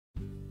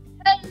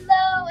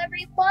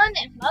everyone,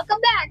 and welcome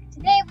back.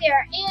 Today we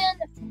are in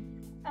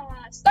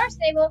Star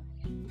Stable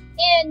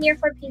and near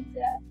Fort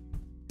Pizza,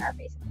 our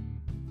base.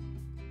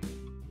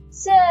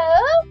 So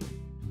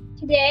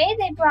today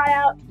they brought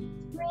out 3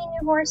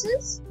 new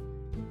horses,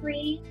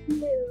 3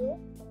 new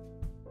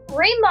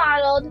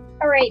remodeled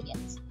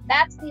Arabians.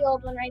 That's the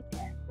old one right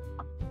there.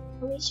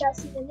 We shall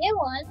see the new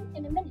one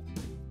in a minute.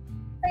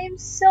 I am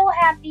so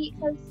happy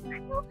because I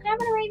don't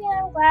have an Arabian.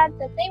 I'm glad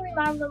that they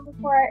remodeled them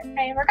before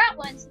I ever got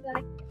one, so that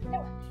I can get a new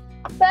one.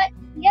 But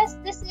yes,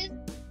 this is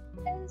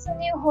a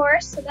new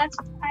horse, so that's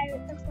why I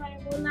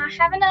will not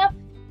have enough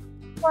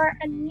for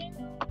the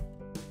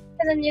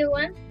new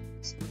one.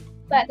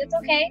 But that's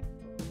okay.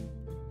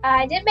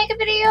 I did make a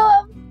video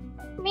of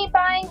me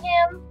buying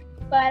him,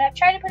 but I've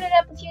tried to put it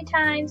up a few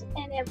times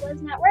and it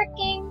was not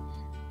working.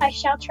 I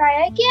shall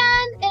try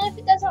again, and if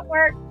it doesn't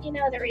work, you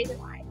know the reason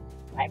why.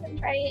 I've been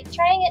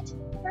trying it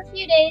for a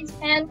few days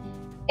and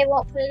it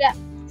won't put it up.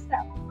 So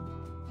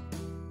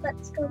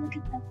let's go look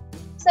at them.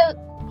 So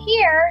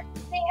here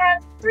they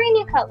have 3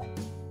 new colors.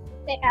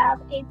 They have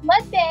a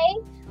blood bay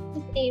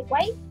with a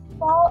white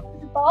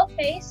bald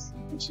face,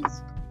 which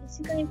is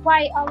basically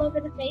white all over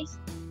the face.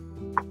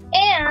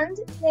 And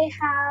they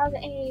have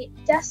a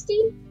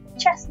dusty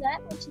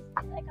chestnut, which is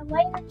like a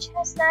lighter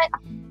chestnut.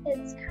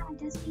 It's kind of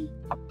dusty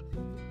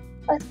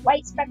with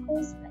white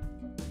speckles.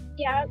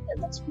 Yeah, it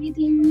looks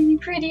really, really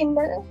pretty.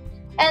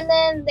 And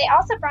then they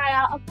also brought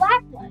out a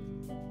black one.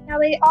 Now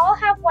they all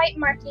have white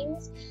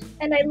markings,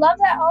 and I love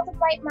that all the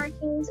white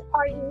markings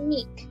are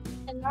unique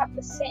and not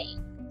the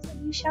same. So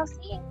you shall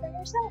see it for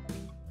yourself.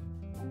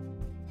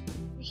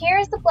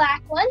 Here's the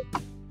black one.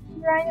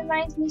 It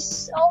reminds me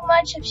so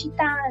much of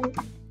Shitan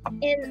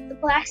in The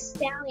Black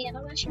Stallion.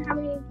 I'm not sure how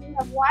many of you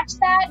have watched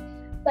that,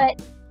 but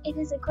it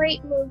is a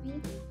great movie.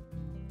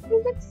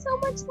 It looks so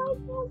much like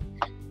him.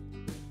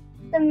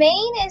 The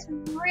mane is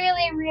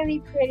really, really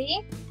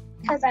pretty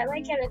because I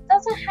like it. It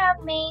doesn't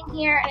have mane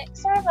here, and it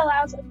sort of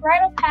allows a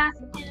bridle path,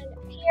 and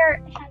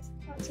here it has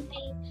lots of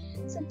mane.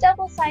 It's a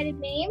double-sided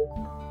mane.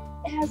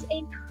 It has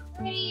a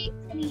pretty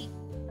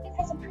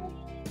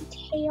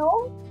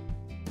tail.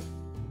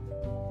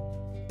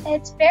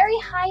 It's very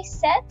high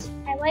set.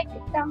 I like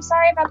it. I'm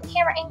sorry about the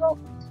camera angle.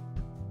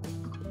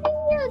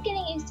 I'm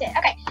getting used to it.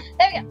 Okay,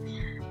 there we go.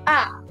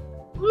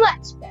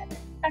 Much better.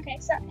 Okay,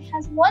 so it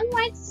has 1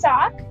 white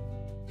sock.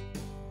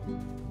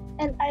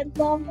 And I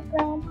love the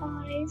brown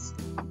eyes.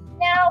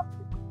 Now,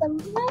 the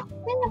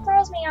thing that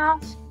throws me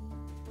off is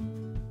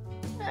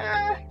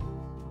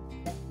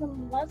the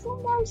muzzle,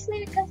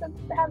 mostly because of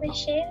how they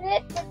shaded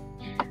it.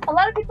 A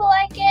lot of people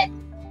like it,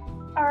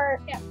 a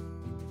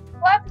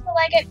lot of people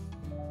like it.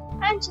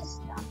 I'm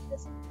just not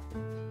this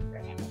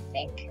favorite, I don't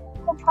think.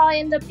 It'll probably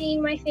end up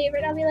being my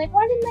favorite. I'll be like,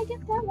 why didn't I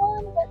get that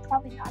one? But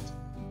probably not.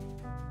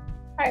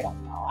 I don't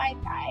know.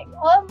 I'm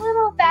a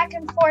little back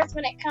and forth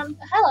when it comes.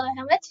 Hello,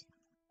 helmet.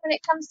 When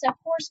it comes to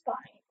horse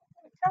buying,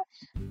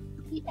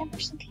 be ever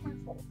so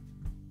careful.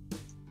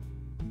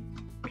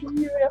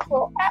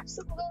 Beautiful,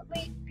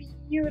 absolutely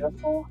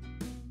beautiful.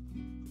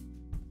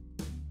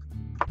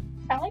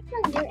 I like the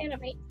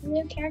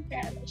new character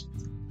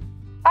animations.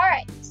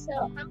 Alright, so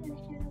I'm gonna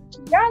head over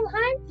to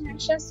Yarlheim and I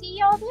shall see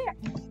y'all there.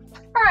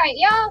 Alright,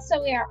 y'all, so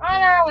we are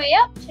on our way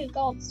up to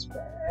Gold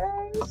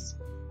Spurs.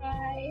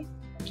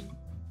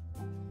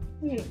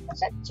 Is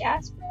that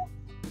Jasper?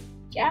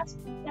 Jasper?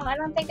 No, I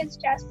don't think it's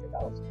Jasper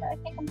Gold, but I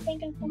think I'm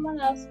thinking of someone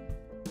else.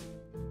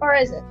 Or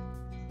is it?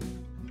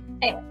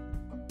 Anyway,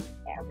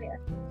 yeah, we're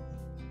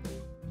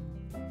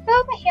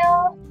over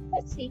here.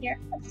 Let's see here.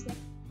 Let's see.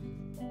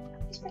 I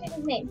just forget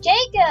his name.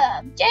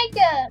 Jacob!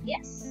 Jacob!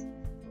 Yes.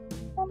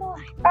 Oh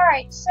my.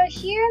 Alright, so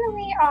here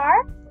we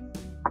are.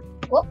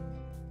 Whoop.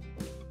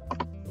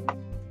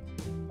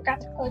 Forgot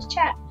to close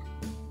chat.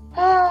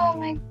 Oh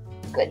my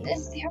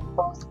goodness, they're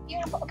both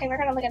beautiful. Okay, we're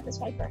gonna look at this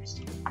one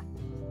first.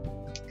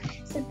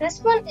 So this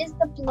one is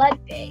the blood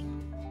bay.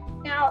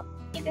 Now,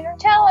 you can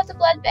tell it's a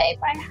blood bay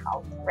by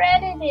how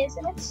red it is,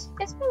 and it's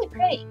really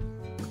pretty.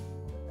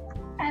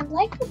 I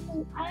like the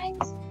blue eyes,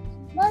 the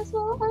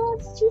muzzle. Oh,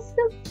 it's just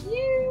so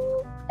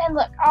cute. And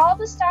look, all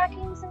the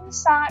stockings and the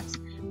socks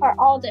are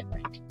all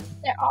different.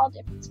 They're all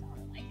different. So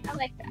I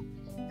like that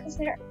because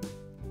these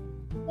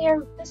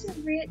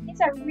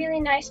are really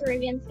nice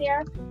Arabians.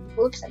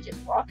 Oops, I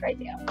just walked right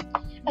there.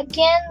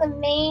 Again, the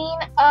mane.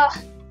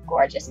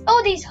 Gorgeous.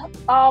 Oh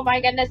my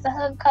goodness, the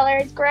hoof color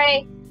is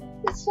gray.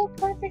 It's so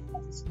perfect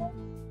with this one.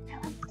 I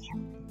love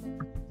them.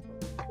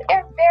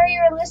 They're very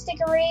realistic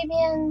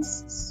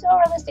Arabians. So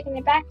realistic, and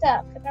they're backed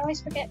up. Because I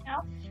always forget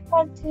now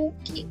how to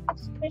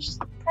press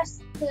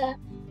the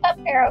up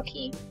arrow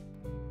key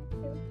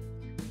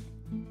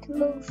to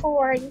move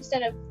forward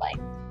instead of like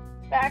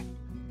back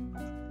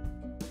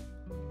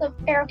the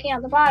arrow key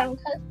on the bottom.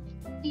 Because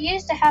you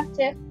used to have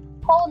to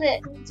hold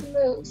it to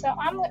move. So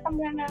I'm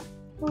gonna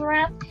move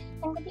around.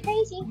 I'm gonna be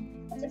crazy.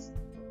 What's this?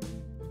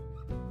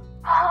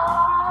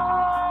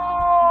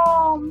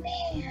 Oh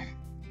man!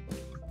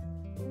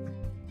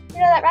 You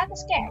know that rather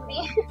scared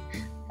me.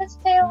 His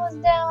tail was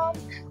down.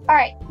 All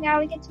right, now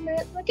we get to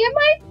move. Look at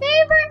my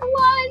favorite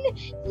one.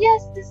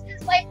 Yes, this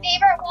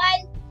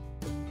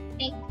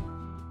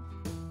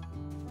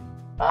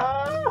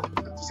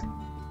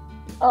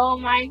Oh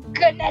my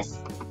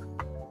goodness.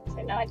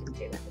 So no, I didn't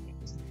do that.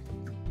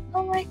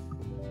 Oh my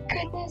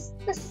goodness.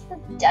 This is the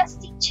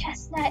dusty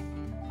chestnut.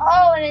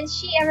 Oh, and is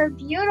she ever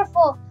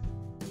beautiful?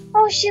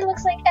 Oh, she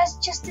looks like that's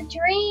just a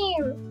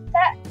dream.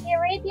 That the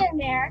Arabian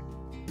mare.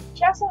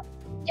 She also,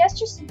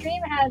 Just a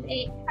Dream has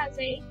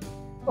a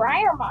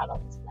briar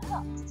model as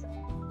well. So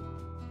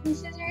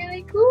this is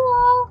really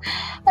cool.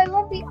 I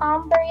love the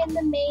ombre and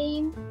the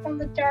mane, from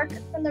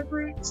the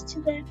roots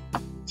to the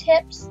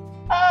tips.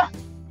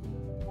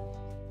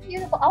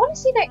 Beautiful. I want to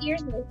see their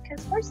ears move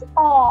because horses.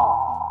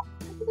 Oh,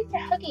 I feel like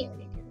they're hugging when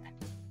they do that.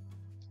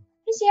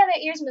 Let me see how their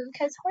ears move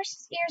because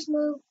horses' ears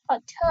move a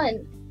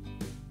ton,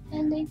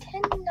 and they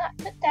tend to not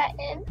put that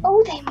in.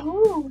 Oh, they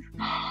move.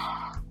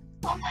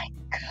 Oh my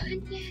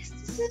goodness,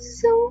 this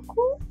is so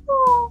cool.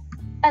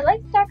 I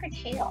like the darker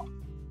tail.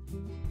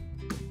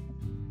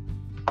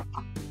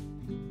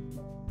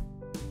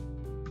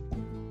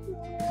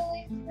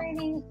 Really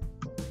pretty.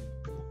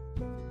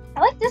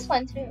 I like this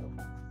one too.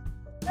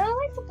 I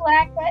like the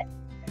black, but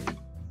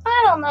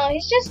I don't know.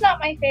 He's just not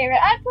my favorite.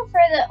 I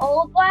prefer the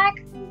old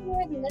black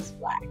more than this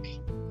black.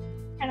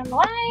 I don't know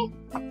why.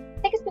 I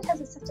think it's because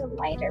it's such a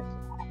lighter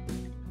black.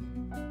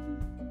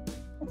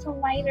 It's a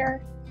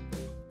lighter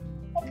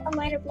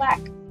black.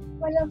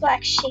 Lighter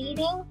black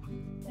shading.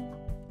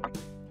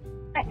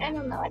 I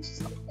don't know.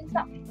 It's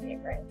not my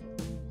favorite.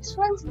 This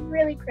one's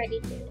really pretty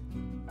too.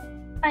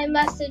 I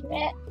must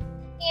admit,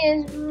 he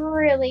is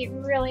really,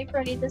 really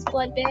pretty. This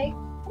blood bag.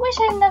 I wish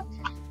I had enough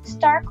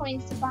star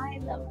coins to buy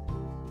them.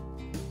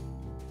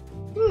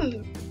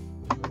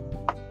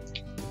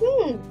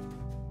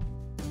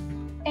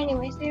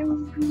 Anyways, they're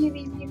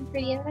really, really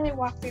pretty. And then I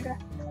walk through the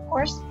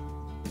horse.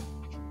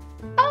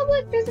 Oh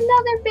look, there's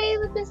another bay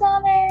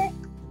Lipizzaner.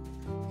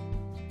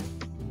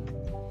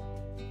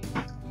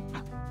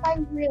 I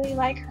really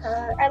like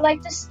her. I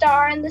like the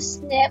star and the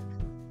snip.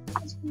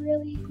 It's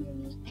really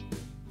unique.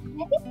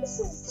 And I think this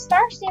is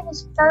Star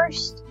Stable's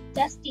first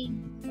dusty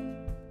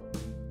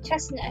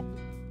chestnut.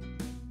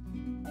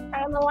 I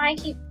don't know why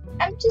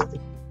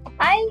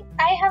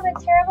I have a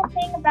terrible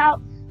thing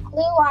about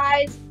blue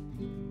eyes,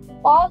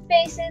 bald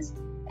faces,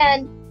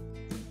 and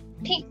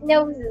pink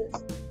noses.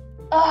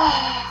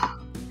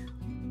 Ugh.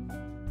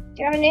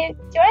 Do I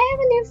have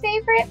a new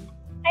favorite?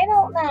 I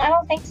don't know. I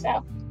don't think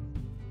so.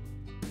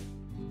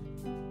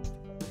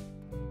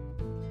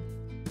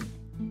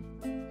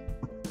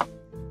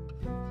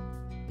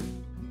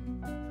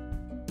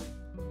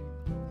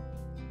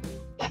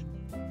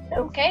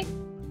 Okay.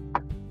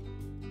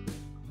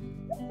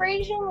 The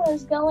Frisian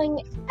was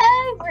going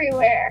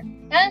everywhere.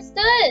 As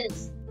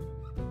does.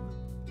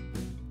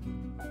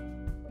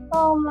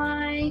 Oh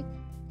my.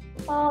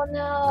 Oh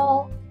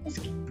no.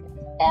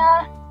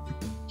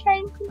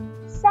 Trying to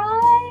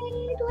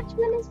decide which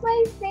one is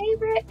my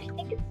favorite. I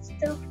think it's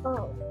still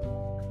both.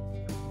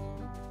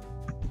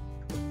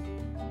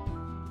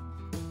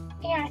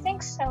 Yeah, I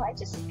think so. I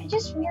just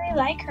really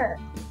like her.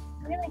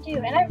 I really do.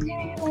 And I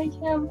really like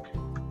him.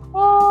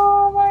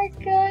 Oh my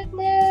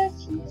goodness,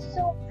 he's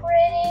so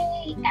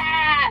pretty.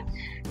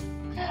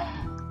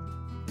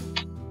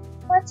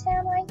 What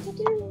am I to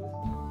do?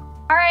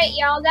 Alright,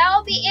 y'all,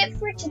 that'll be it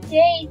for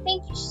today.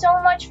 Thank you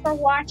so much for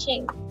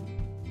watching.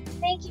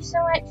 Thank you so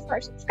much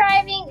for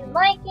subscribing and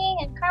liking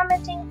and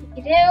commenting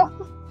if you do.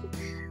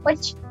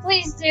 Which,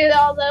 please do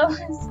all those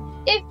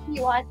if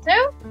you want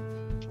to.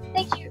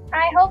 Thank you.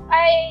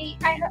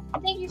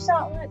 Thank you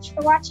so much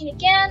for watching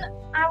again.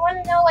 I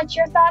want to know what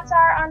your thoughts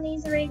are on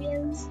these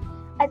Arabians.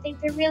 I think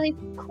they're really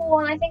cool,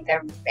 and I think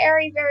they're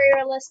very, very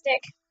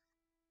realistic.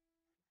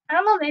 I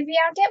don't know, maybe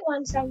I'll get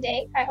one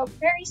someday. I hope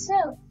very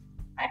soon.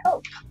 I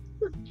hope.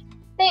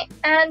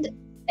 And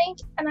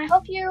I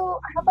hope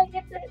I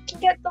can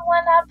get the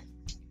one up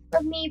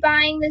of me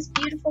buying this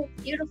beautiful,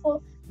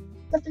 beautiful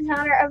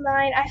Lipizzaner of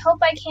mine. I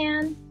hope I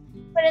can.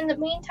 But in the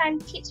meantime,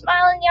 keep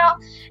smiling, y'all.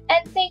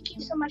 And thank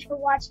you so much for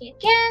watching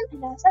again. I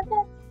know I said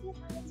that a few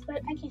times,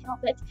 but I can't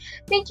help it.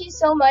 Thank you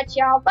so much,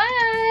 y'all.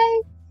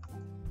 Bye!